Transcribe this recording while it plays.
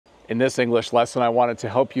In this English lesson, I wanted to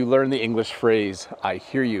help you learn the English phrase, I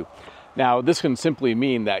hear you. Now, this can simply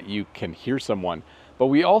mean that you can hear someone, but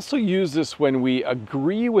we also use this when we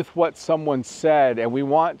agree with what someone said and we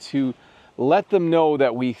want to let them know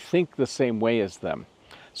that we think the same way as them.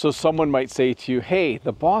 So someone might say to you, hey,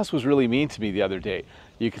 the boss was really mean to me the other day.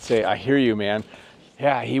 You could say, I hear you, man.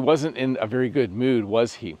 Yeah, he wasn't in a very good mood,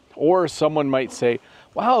 was he? Or someone might say,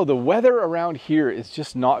 wow, the weather around here is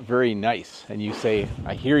just not very nice. And you say,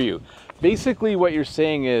 I hear you. Basically what you're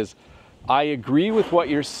saying is, I agree with what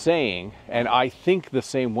you're saying and I think the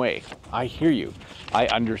same way. I hear you. I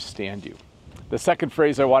understand you. The second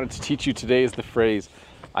phrase I wanted to teach you today is the phrase,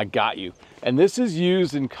 I got you. And this is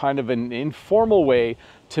used in kind of an informal way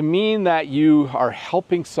to mean that you are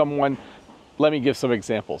helping someone. Let me give some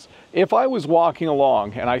examples. If I was walking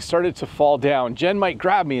along and I started to fall down, Jen might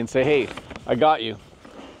grab me and say, hey, I got you.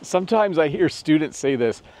 Sometimes I hear students say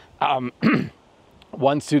this.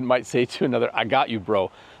 One student might say to another, I got you,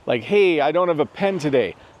 bro. Like, hey, I don't have a pen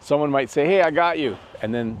today. Someone might say, hey, I got you.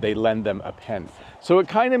 And then they lend them a pen. So it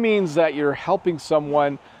kind of means that you're helping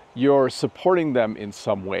someone, you're supporting them in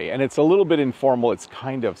some way. And it's a little bit informal. It's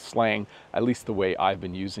kind of slang, at least the way I've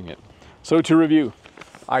been using it. So to review,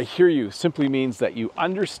 I hear you simply means that you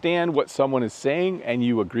understand what someone is saying and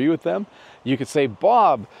you agree with them. You could say,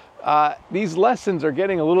 Bob, these lessons are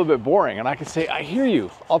getting a little bit boring. And I could say, I hear you.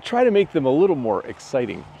 I'll try to make them a little more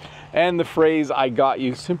exciting. And the phrase, I got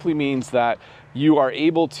you, simply means that you are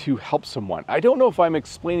able to help someone. I don't know if I'm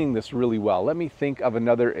explaining this really well. Let me think of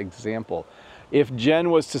another example. If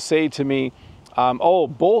Jen was to say to me, oh,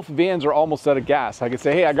 both vans are almost out of gas, I could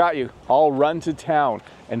say, hey, I got you. I'll run to town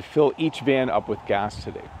and fill each van up with gas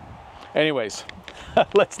today. Anyways,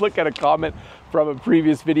 let's look at a comment from a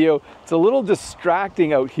previous video. It's a little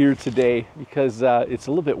distracting out here today because it's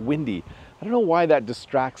a little bit windy. I don't know why that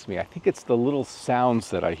distracts me. I think it's the little sounds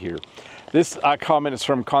that I hear. This comment is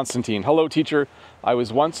from Constantine. Hello, teacher. I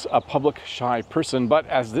was once a public shy person, but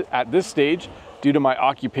at this stage, due to my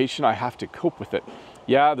occupation, I have to cope with it.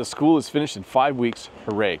 Yeah, the school is finished in 5 weeks.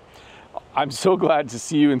 Hooray. I'm so glad to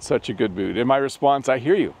see you in such a good mood. In my response, I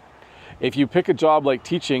hear you. If you pick a job like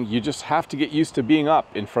teaching, you just have to get used to being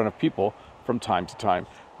up in front of people from time to time.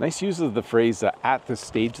 Nice use of the phrase at this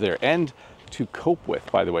stage there, and to cope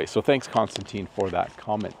with, by the way. So thanks, Constantine, for that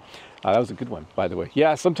comment. That was a good one, by the way.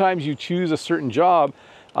 Yeah, sometimes you choose a certain job,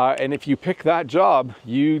 and if you pick that job,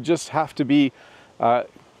 you just have to be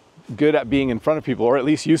good at being in front of people, or at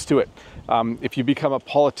least used to it. If you become a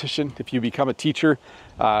politician, if you become a teacher,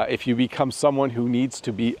 if you become someone who needs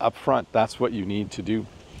to be up front, that's what you need to do.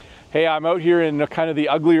 Hey, I'm out here in kind of the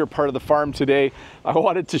uglier part of the farm today. I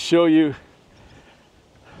wanted to show you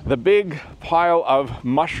the big pile of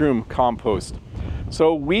mushroom compost.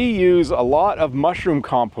 So we use a lot of mushroom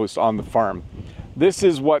compost on the farm. This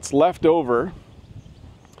is what's left over.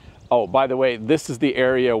 Oh, by the way, this is the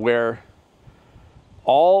area where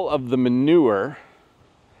all of the manure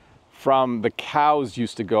from the cows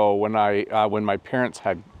used to go when my parents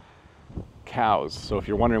had cows. So if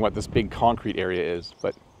you're wondering what this big concrete area is,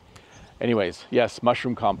 but anyways, yes,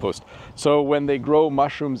 mushroom compost. So when they grow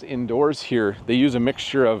mushrooms indoors here, they use a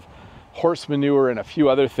mixture of horse manure and a few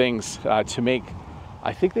other things to make,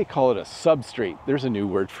 I think they call it a substrate. There's a new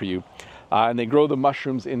word for you. And they grow the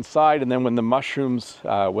mushrooms inside, and then when the mushrooms,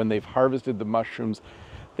 when they've harvested the mushrooms,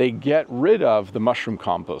 they get rid of the mushroom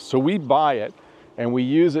compost. So we buy it and we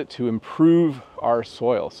use it to improve our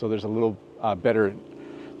soil. So there's a little a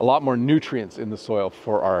lot more nutrients in the soil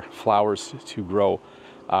for our flowers to grow.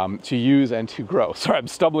 To use and to grow. Sorry, I'm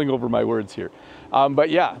stumbling over my words here. But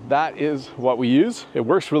yeah, that is what we use. It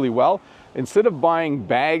works really well. Instead of buying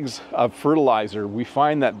bags of fertilizer, we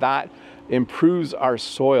find that improves our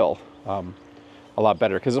soil a lot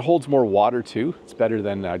better because it holds more water too. It's better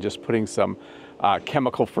than just putting some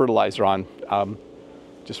chemical fertilizer on.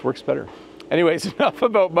 Just works better. Anyways, enough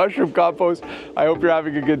about mushroom compost. I hope you're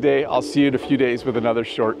having a good day. I'll see you in a few days with another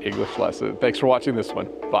short English lesson. Thanks for watching this one.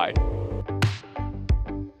 Bye.